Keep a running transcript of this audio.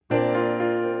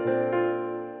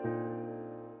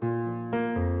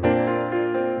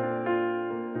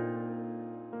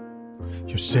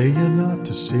You say you're not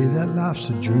to say that life's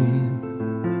a dream.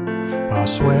 I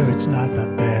swear it's not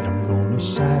that bad. I'm gonna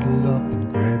saddle up and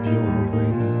grab your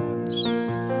reins.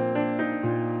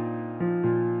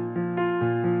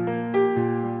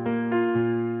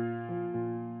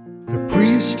 The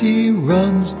priest, he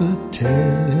runs the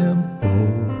temple.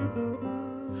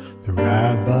 The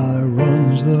rabbi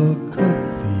runs the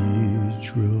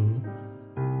cathedral.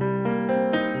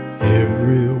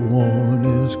 Everyone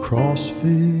is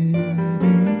crossfitting.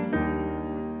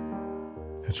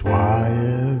 That's why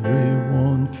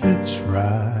everyone fits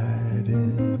right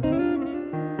in.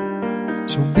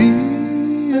 So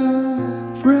be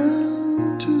a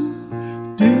friend to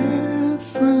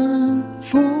different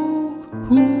folk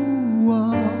who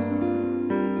are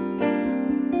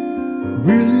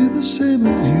really the same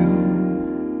as you.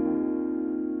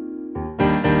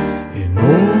 In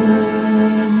almost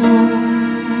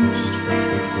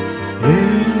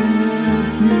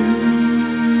every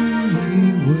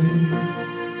way.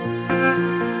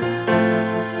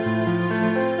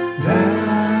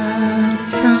 That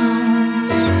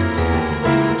counts.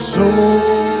 So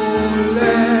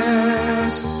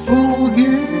let's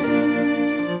forget.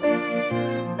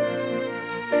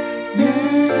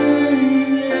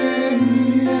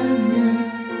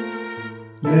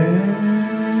 Let's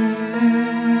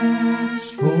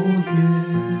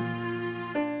forget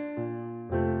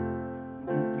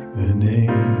the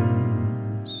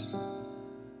names.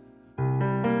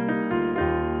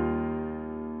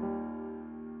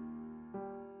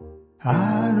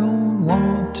 I don't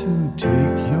want to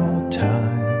take your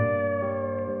time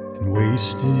and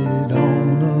waste it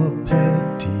on a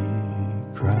petty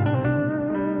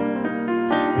crime.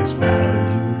 As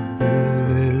valuable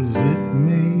as it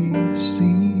may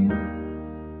seem,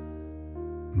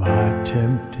 my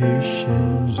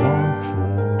temptations aren't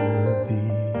for thee.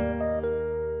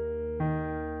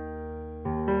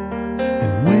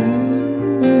 And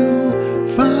when you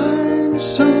find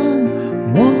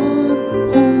someone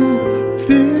who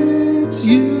fits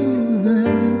you,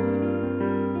 then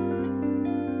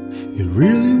it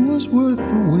really was worth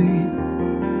the wait.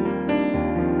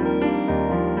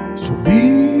 So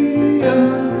be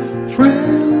a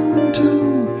friend to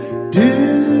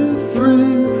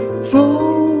different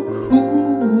folk who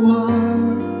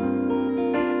are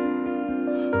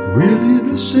really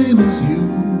the same as you.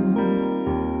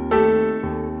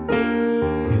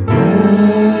 In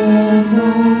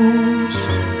almost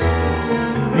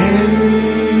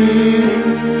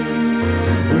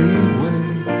every way.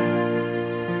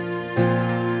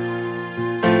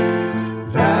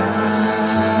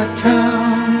 That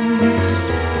counts.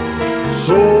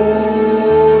 So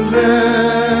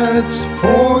let's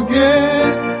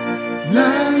forget.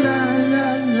 La la la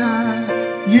la.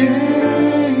 Yeah.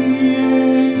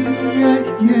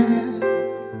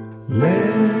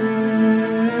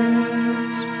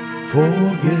 Let's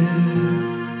forget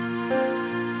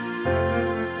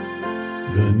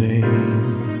the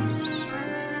names.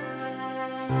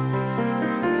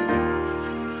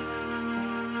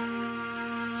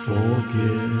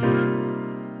 Forget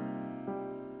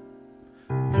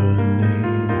the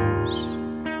names.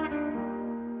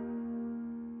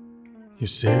 You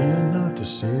say you're not to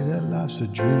say that life's a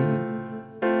dream.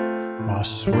 I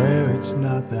swear it's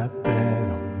not that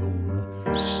bad. I'm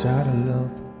gonna saddle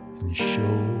up and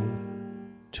show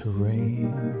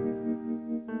terrain.